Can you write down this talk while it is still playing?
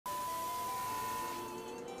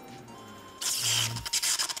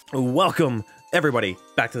Welcome, everybody,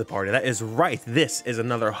 back to the party. That is right. This is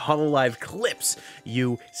another Hololive clips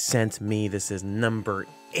you sent me. This is number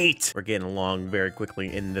 8. We're getting along very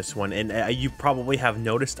quickly in this one, and you probably have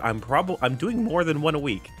noticed I'm doing more than one a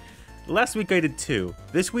week. Last week I did 2.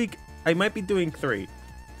 This week I might be doing 3.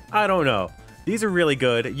 I don't know. These are really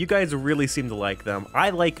good. You guys really seem to like them. I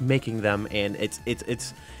like making them, and it's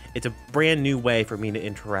a brand new way for me to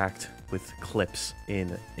interact with clips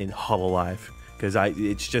in Hololive. Because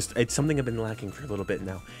it's something I've been lacking for a little bit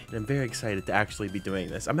now, and I'm very excited to actually be doing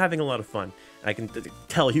this. I'm having a lot of fun, and I can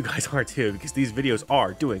tell you guys are too, because these videos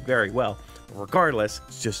are doing very well. But regardless,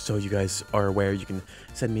 just so you guys are aware, you can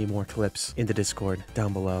send me more clips in the Discord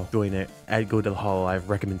down below. Join it, go to the Hololive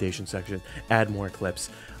recommendation section, add more clips.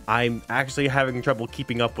 I'm actually having trouble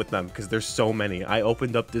keeping up with them because there's so many. I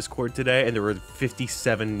opened up Discord today, and there were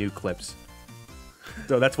 57 new clips.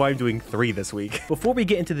 So that's why I'm doing 3 this week. Before we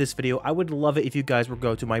get into this video, I would love it if you guys would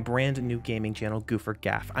go to my brand new gaming channel,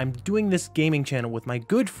 𝗪𝗪𝗃𝗃. I'm doing this gaming channel with my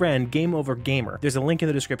good friend, GameOverGamer. There's a link in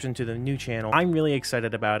the description to the new channel. I'm really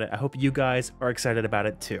excited about it. I hope you guys are excited about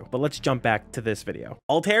it too. But let's jump back to this video.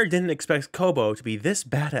 Altare didn't expect Kobo to be this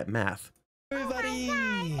bad at math. Everybody!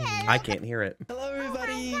 I can't hear it. Hello,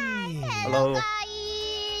 everybody! Hello.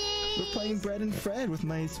 We're playing Bread and Fred with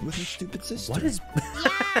my stupid sister. What is...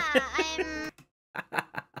 Yeah, I'm...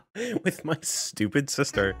 With my stupid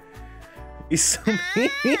sister. He's so mean.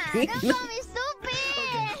 Don't call me stupid.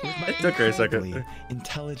 It took her a second.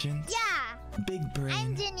 Intelligent. Yeah. Big brain.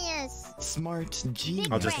 I'm genius. Smart. Genius.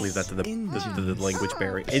 I'll just leave that to the language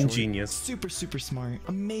berry. Ingenious. Super smart.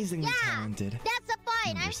 Amazingly talented. That's a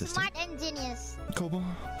point. I'm sister. smart and genius. Kobo,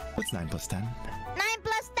 what's 9 plus 10? 9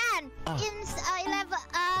 plus 10 is 11.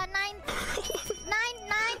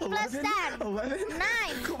 9 plus 10. 11?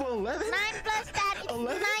 9. Kobo, 11? 9 plus 10 is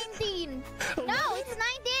 11? 19. No, it's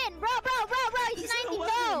 19. Bro, it's 19.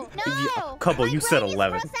 No. Kobo, you said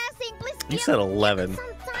 11. You said 11. Some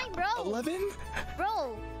time, bro. 11?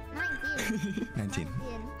 Bro, 19. 19.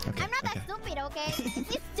 Okay, I'm not that stupid, okay?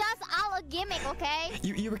 It's just all a gimmick, okay?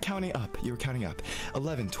 You were counting up.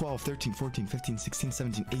 11, 12, 13, 14, 15, 16,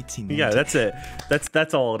 17, 18. 19. Yeah, that's it.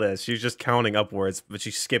 That's all it is. She's just counting upwards, but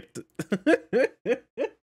she skipped.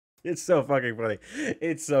 It's so fucking funny.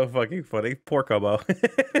 It's so fucking funny. Poor Kobo.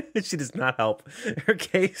 She does not help her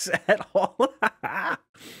case at all.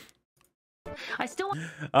 I still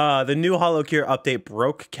the new HoloCure update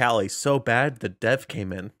broke Calli so bad the dev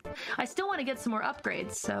came in. I still want to get some more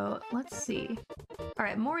upgrades, so let's see. All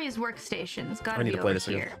right, Mori's workstation's gotta be over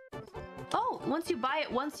here. Oh, once you buy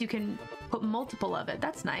it once, you can put multiple of it.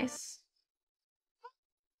 That's nice.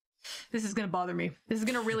 This is gonna bother me. This is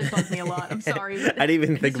gonna really bug me a lot. I'm sorry. I didn't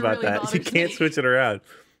even think about that. You can't switch it around.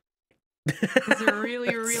 This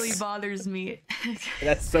really bothers me.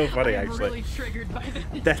 That's so funny, I'm actually. Really triggered by this.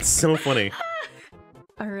 That's so funny.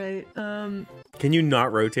 All right. Can you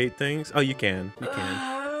not rotate things? Oh, you can. You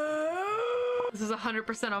can. This is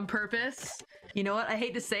 100% on purpose. You know what? I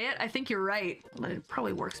hate to say it. I think you're right. It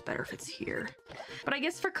probably works better if it's here. But I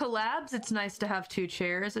guess for collabs, it's nice to have 2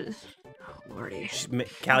 chairs. Oh, lordy.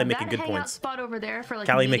 Calli making good hangout points. Spot over there for like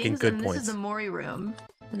Calli meetings, making good and points. This is the Mori room,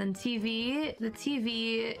 and then TV. The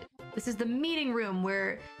TV. This is the meeting room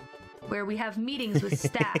where we have meetings with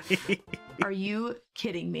staff. Are you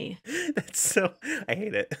kidding me? That's so... I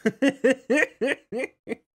hate it.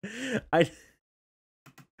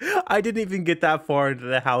 I didn't even get that far into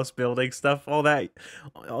the house building stuff, all that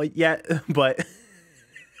yet, but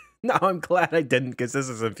no, I'm glad I didn't, because this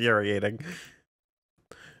is infuriating.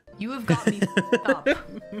 You have got me up.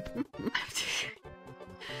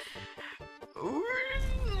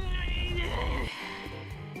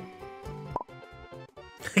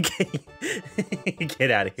 Get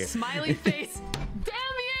out of here. Smiley face. Damn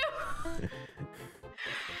you!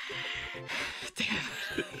 Damn.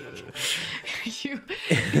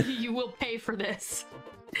 You will pay for this.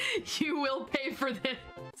 You will pay for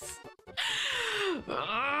this.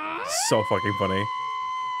 So fucking funny.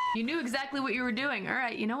 You knew exactly what you were doing. All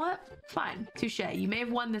right, you know what? Fine. Touche. You may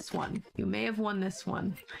have won this one. You may have won this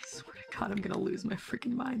one. I swear to God, I'm gonna lose my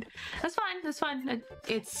freaking mind. That's fine. That's fine.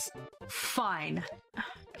 It's fine. I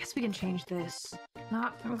guess we can change this.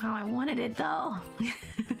 Not how I wanted it, though.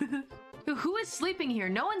 Who is sleeping here?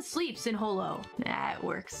 No one sleeps in Holo. Nah, it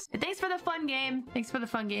works. Thanks for the fun game. Thanks for the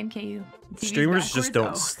fun game, KU. TV's Streamers just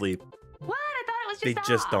don't though. sleep. What? I thought it was just They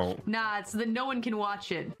just off. don't. Nah, it's that no one can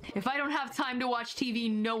watch it. If I don't have time to watch TV,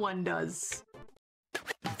 no one does.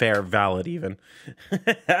 Fair, valid even.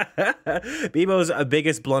 Biboo's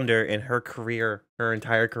biggest blunder in her career, her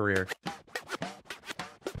entire career.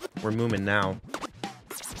 We're moving now.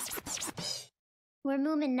 We're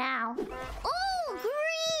moving now. Oh,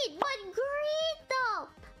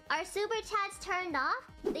 Are super chats turned off?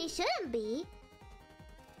 They shouldn't be.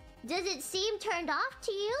 Does it seem turned off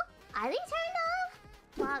to you? Are they turned off?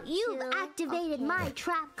 Well, you've activated my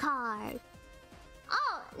trap card.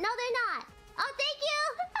 Oh, no they're not. Oh, thank you!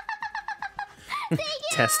 Thank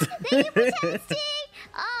you! Test. Thank you for testing!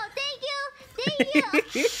 Oh, thank you!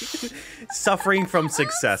 Thank you! Suffering from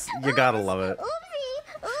success. You gotta love it.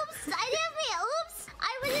 Oopsie! Oops! I didn't mean oops!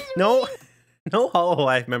 I was just No, reading. no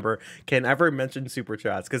Hololive member can ever mention super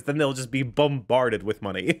chats because then they'll just be bombarded with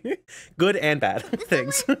money, good and bad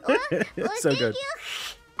things. So Thank good. you!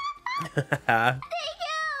 Thank you!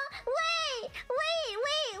 Wait!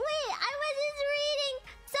 I was just reading.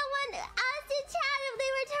 Someone asked in chat if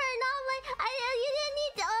they were turned on. Like, you didn't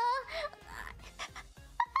need to.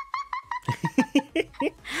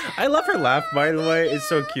 I love her laugh, by the way. It's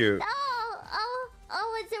so cute.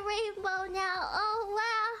 Oh, it's a rainbow now. Oh,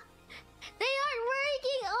 wow. They aren't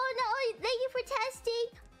working. Oh, no. Thank you for testing.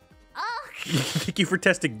 Oh. Thank you for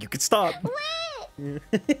testing. You can stop. Wait. Did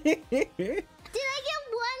I get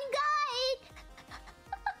one guide?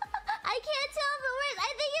 I can't tell if it works.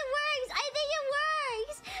 I think it works.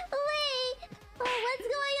 Wait. Oh, what's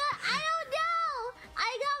going on? I don't know. I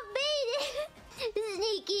got baited.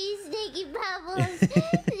 Sneaky pebbles.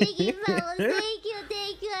 Sneaky pebbles.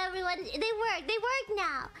 Thank you, everyone. They work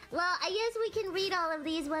now. Well, I guess we can read all of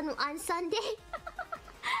these on Sunday.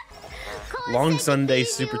 Long Sunday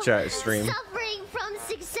super chat stream. Suffering from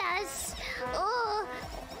success. Oh.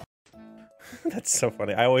 That's so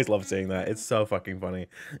funny. I always love saying that. It's so fucking funny.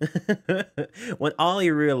 When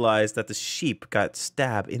Ollie realized that the sheep got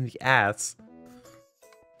stabbed in the ass.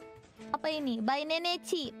 Apa ini? By Nene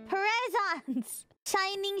Cheap. Presents!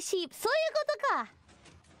 Shining sheep. そういうことか。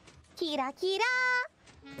キラキラ.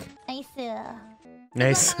 Nice.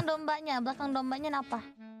 Nice. Belakang dombanya apa?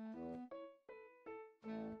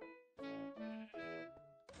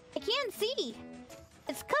 I can't see.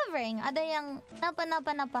 It's covering. Ada yang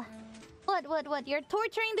napa. What? You're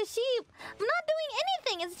torturing the sheep. I'm not doing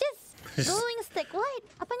anything. It's just glowing stick. What?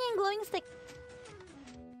 Apanya yang glowing stick?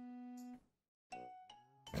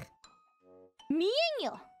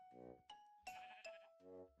 Mienyo.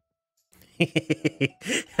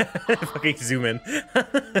 Fucking zoom in.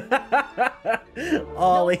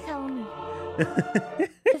 Ollie. Don't tell me.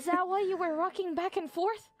 Is that why you were rocking back and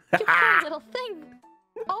forth? You poor little thing.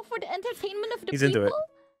 All for the entertainment of the He's people? into it.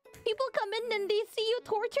 People come in and they see you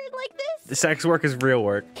tortured like this? The sex work is real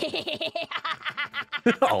work.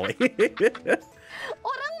 Ollie.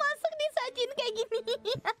 Orang masuk disajin kayak gini.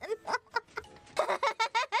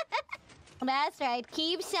 That's right.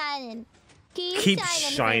 Keep shining. Keep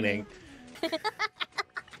shining. Boo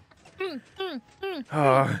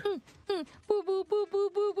boo boo boo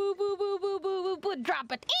boo boo boo boo boo boo boo.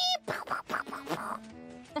 Drop it.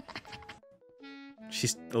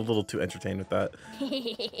 She's a little too entertained with that.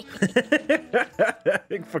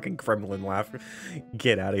 Fucking Kremlin laugh.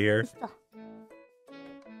 Get out of here.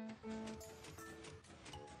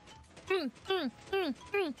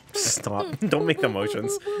 Stop. Don't make the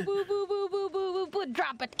motions.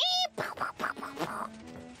 Drop it.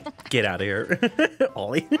 Get out of here.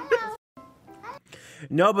 Ollie.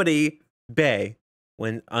 Nobody bay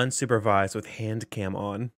when unsupervised with hand cam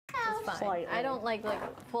on. It's fine. I don't like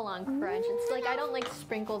full on crunch. It's like I don't like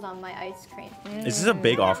sprinkles on my ice cream. Is this a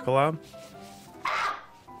big off collab?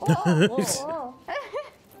 Whoa. I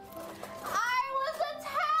was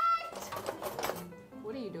attacked!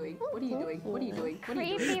 What are you doing? What are you doing? What are you doing? What are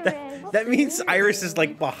you doing? That means IRyS is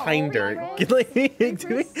like behind her. Like,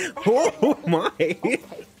 doing, oh my. Okay.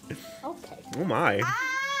 Oh my. Okay.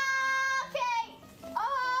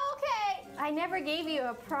 Oh, okay. I never gave you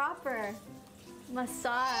a proper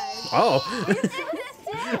massage. Oh.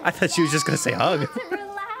 I thought she was just gonna say hug.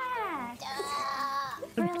 Relax.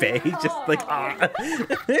 Bae, just like ah. I'm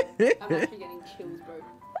actually getting chills, bro.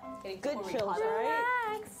 Getting Good totally chills, caught up.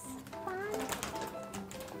 right? Fine.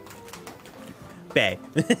 Bae.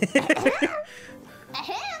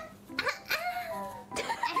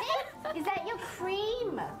 Is that your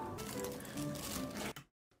cream?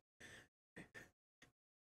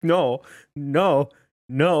 No. $5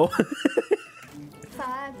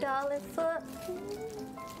 foot.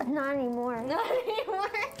 Not anymore. Not anymore.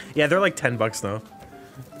 Yeah, they're like $10 though.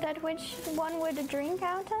 That which one would a drink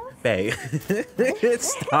out of? Bae.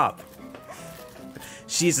 Stop.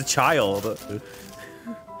 She's a child. Oh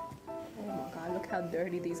my god, look how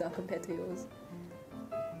dirty these are compared to yours.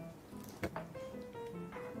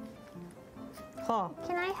 Huh.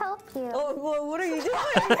 Can I help you? Oh, well, what are you doing?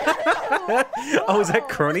 Oh, is that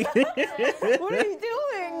Crony? What are you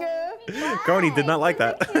doing? Crony did not like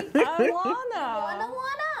that. I wanna.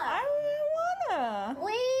 Wanna? I wanna.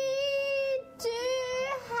 We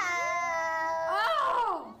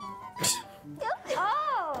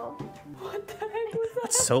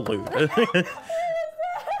so lewd.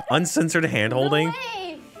 Uncensored hand holding.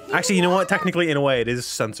 Actually, you know what? Technically, in a way, it is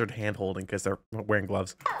censored hand holding because they're wearing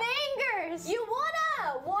gloves. Fingers. You wanna?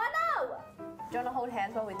 Do you wanna hold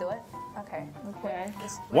hands while we do it? Okay. Okay.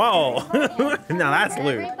 Whoa! Now that's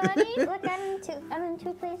lewd. Everybody, look at him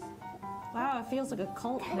too, please. Wow, it feels like a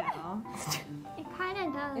cult now. It kind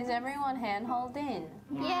of does. Is everyone hand holding?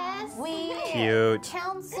 Yes. We Cute.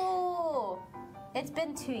 council. It's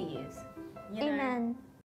been 2 years. You know. Amen.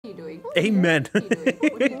 What are you doing? Amen. What are you doing?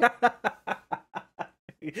 What are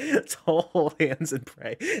you doing? Let's hold hands and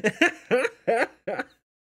pray.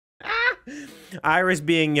 IRyS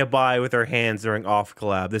being Yabe with her hands during off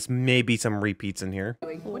collab. This may be some repeats in here.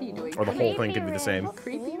 What are you doing? Or the whole thing could be the same.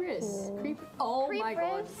 Creepy wrist. Oh my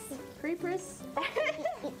god. Creepers.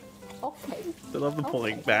 Okay. I love the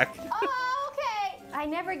pulling back. Oh, okay. I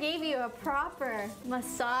never gave you a proper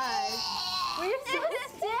massage. We're so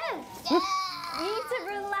stiff. You need to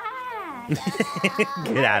relax.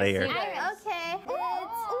 Get out of here. Okay.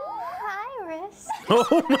 It's IRyS.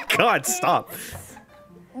 Oh my god, stop.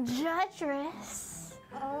 Judgeress.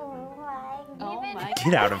 Oh my.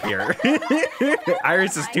 Get out of here.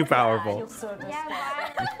 IRyS is too powerful.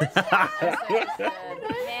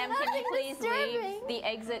 Ma'am, can you please leave? The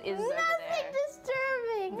exit is over there.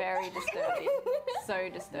 Disturbing. Very disturbing. So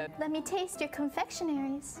disturbing. Let me taste your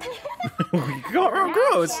confectionaries.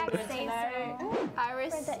 Gross.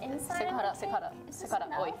 IRyS. For the inside. Sakata.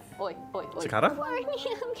 Oi. Cicada?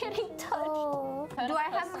 I'm getting touched. Do I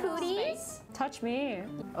have cooties? Touch me.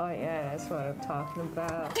 Oh yeah, that's what I'm talking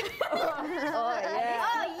about. Oh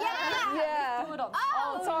yeah.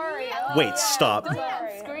 Oh, sorry. Wait, stop. Don't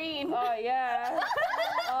scream. Oh yeah.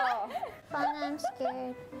 Oh. I'm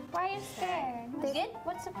scared. Why are you scared? Good?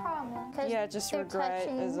 What's the problem? Yeah, just they're regret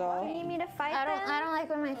touching. is all. Do you need me to fight them? I don't like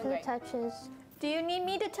when my food touches. Do you need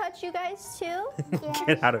me to touch you guys too? Yeah.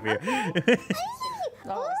 Get out of here.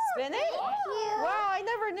 Oh, spinning? Wow, I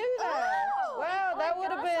never knew that. Wow, that would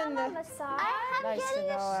have been nice to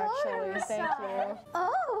know, actually. Thank you.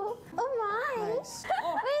 Oh my. Nice.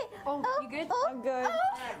 Wait. Oh, you good? I'm good.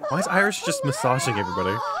 Why is IRyS just massaging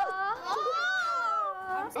everybody?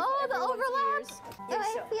 Oh, the overlap. I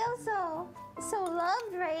feel so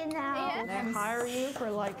loved right now. Can I hire you for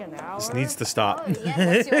like an hour? This needs to stop.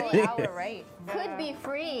 What's your hour rate? Could be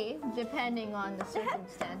free, depending on the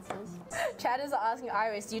circumstances. Chad is asking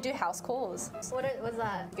IRyS, do you do house calls? What was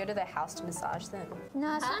that? Go to their house to massage them.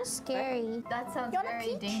 No, it sounds scary. That sounds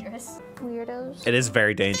very dangerous. Weirdos. It is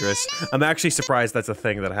very dangerous. I'm actually surprised that's a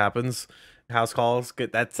thing that happens. House calls,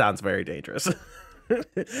 that sounds very dangerous.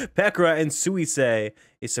 Pekora and Suisei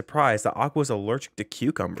is surprised that Aqua is allergic to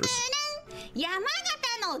cucumbers. 山形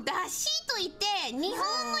のだしといって日本の野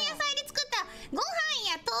菜で作ったご飯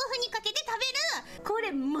や豆腐にかけて食べるこ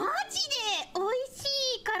れマジで美味し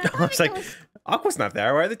いから食 I べ was て like, Aqua's not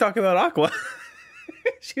there. Why are they talking about Aqua?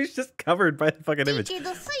 She's just covered by the fucking ほしい image. け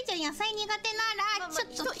どスイちゃん野菜苦手ならちょ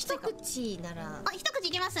っと一口ならあ一口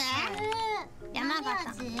いけます山形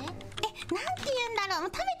なんて言うんだろうも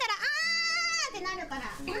う食べたらってなるから。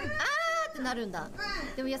ってなるんだ。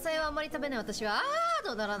でも野菜はあんまり食べない私は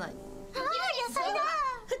とならない。野菜だ。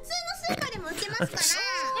普通のスーパーでも売ってますか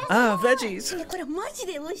ら。veggies. これマジ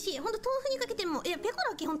で美味しい。本当豆腐にかけてもペコラ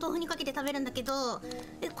は基本豆腐にかけて食べるんだけど、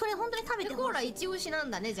これ本当に食べてほしい。ペコーラ一押しな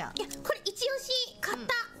んだねじゃあ。いやこれ一押し買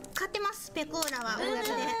ってますペコーラはおやつ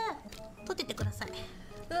で。取っててください。うわー。や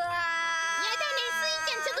りたいねスイ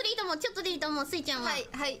ちゃんちょっとでいいと思うちょっとでいいと思うスイちゃんは。はい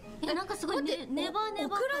はい。なんかすごいネバネ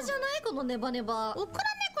バ。オクラじゃないこのネバネバ。オクラね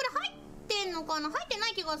これ入ってんのかな入ってな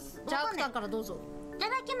い気がする。じゃあアクターからどうぞ。いた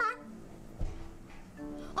だきます。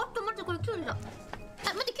あっと待ってこれキュウリだ。あ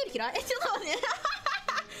待ってキュウリ嫌い？ちょっと待って。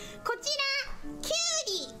こちらキュウ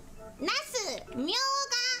リ、ナス、みょう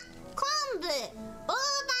が、昆布、大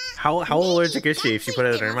葉。How allergic is she if she put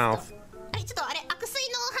it in her mouth? あれちょっとあれ悪水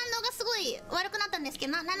の反応がすごい悪くなったんですけ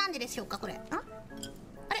どなんででしょうかこれ？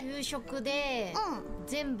給食で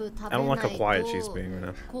全部食べ I don't な like い how と quiet she's being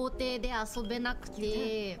right now. 校庭で遊べなく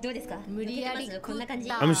てどうですか？無理やり食った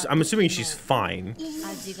I'm assuming she's fine.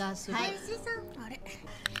 味がする。あれ？ちょっと待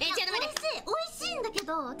って。美味しいんだけ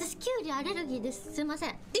ど私キュウリアレルギーです。すいません。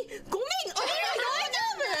ごめん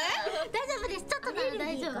大丈夫です。ちょっとなら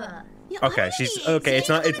大丈夫。 Okay,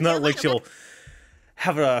 it's not like she'll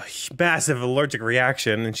have a massive allergic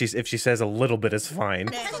reaction, and if she says a little bit is fine.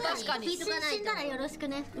 確かに。死んだらよろしく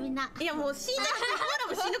ねみんな。いやもう死んだら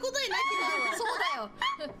もう死ぬことになってる。そう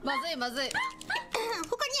だよ。まずいまずい。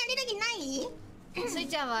他にアレルギーない？スイ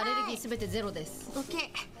ちゃんはアレルギーすべてゼロです。オッケー。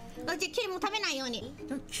じゃあキュウリも食べないように。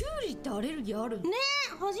キュウリってアレルギーある？ね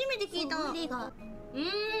え初めて聞いた。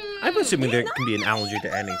I'm assuming there can be an allergy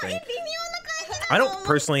to anything. 微妙な感じだ。I don't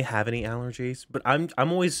personally have any allergies, but I'm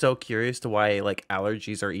always so curious to why like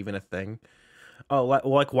allergies are even a thing. Oh,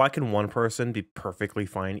 like why can one person be perfectly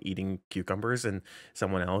fine eating cucumbers and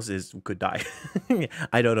someone else could die?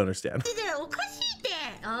 I don't understand. おかしいって。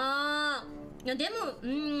ああ。いやでも、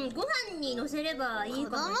ご飯に乗せればいい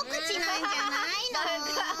かもね。子供口なんじゃないの。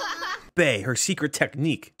Bae, her secret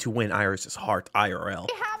technique to win IRyS's heart IRL.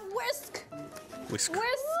 We have whisk. Whisk.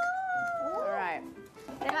 Alright.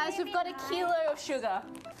 Guys, we've got a kilo of sugar.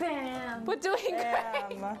 Bam. We're doing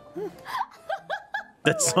great. Bam.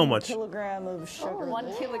 That's so much. 1 kilogram of sugar.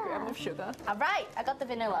 1 kilogram of sugar. Alright, I got the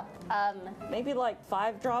vanilla. Maybe like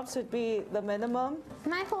 5 drops would be the minimum.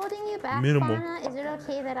 Am I holding you back, Minimum. Fauna? Is it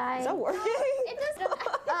okay that I... Is that working? It doesn't...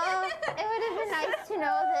 it would have been nice to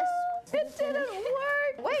know this. It didn't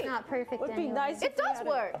work. It's Wait, not perfect Would be anyway. nice. it does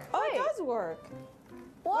work. Oh, Wait. it does work.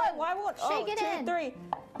 What? Why won't? Shake it 2, in. 3,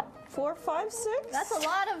 4, 5, 6. That's a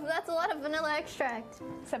lot of vanilla extract.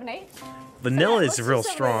 7, 8. Vanilla Let's is do real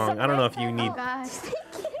 7, strong. I don't know if you need. Oh gosh.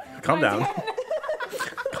 Calm down.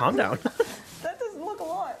 Calm down. That doesn't look a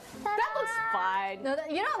lot. That looks fine. No,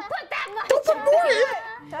 you don't put that much.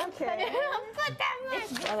 Okay. You don't put that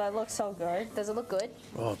much. Oh, that looks so good. Does it look good?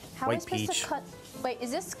 Oh, How are we white supposed peach. to cut? Wait,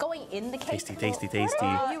 is this going in the cake? Tasty, tasty, tasty.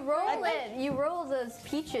 You roll it. You roll those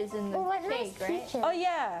peaches in the Oh, what cake, nice right? peaches. Oh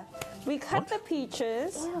yeah, we cut the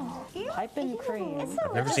peaches, pipe and cream.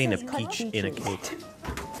 I've never seen a peach in a cake.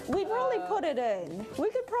 We'd probably put it in. We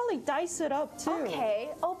could probably dice it up too. Okay.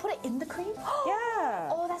 Oh, put it in the cream? Yeah.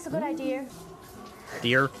 Oh, that's a good idea.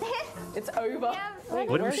 Dear, It's over. Wait,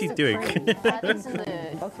 what is where's she the doing? cream? That's in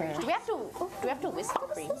the... Okay. Do we have to whisk the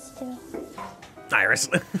cream? IRyS.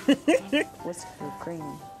 Whisk the cream.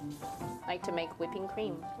 Like to make whipping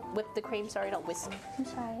cream. Whip the cream, sorry, not whisk. I'm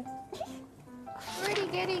sorry. Already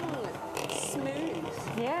getting smooth.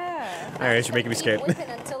 Yeah. IRyS, you're making me scared. Whip it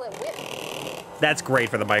until it whips. That's great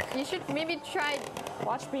for the mic. You should maybe try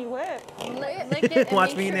Watch me whip. lick it and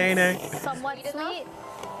Watch make me sure nay nay. it's somewhat sweet.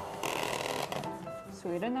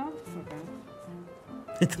 Sweet enough?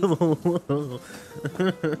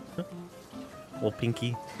 Little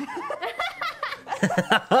pinky.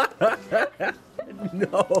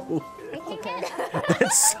 No.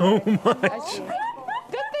 That's so much.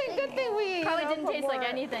 Good thing we Probably didn't taste like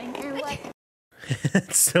anything.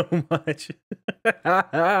 That's so much.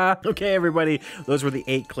 Okay, everybody. Those were the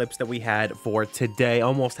 8 clips that we had for today.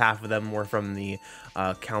 Almost half of them were from the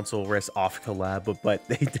IRyS off collab, but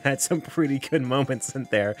they had some pretty good moments in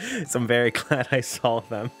there. So I'm very glad I saw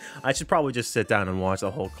them. I should probably just sit down and watch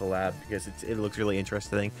the whole collab because it looks really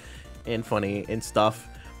interesting and funny and stuff.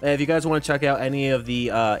 If you guys want to check out any of the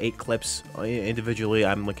 8 clips individually,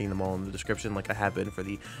 I'm linking them all in the description like I have been for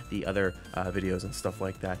the other videos and stuff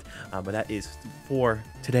like that. But that is for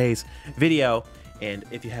today's video. And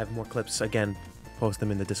if you have more clips, again, post them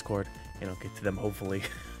in the Discord and I'll get to them hopefully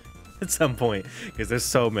at some point because there's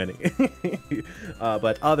so many.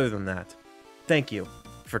 But other than that, thank you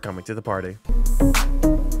for coming to the party.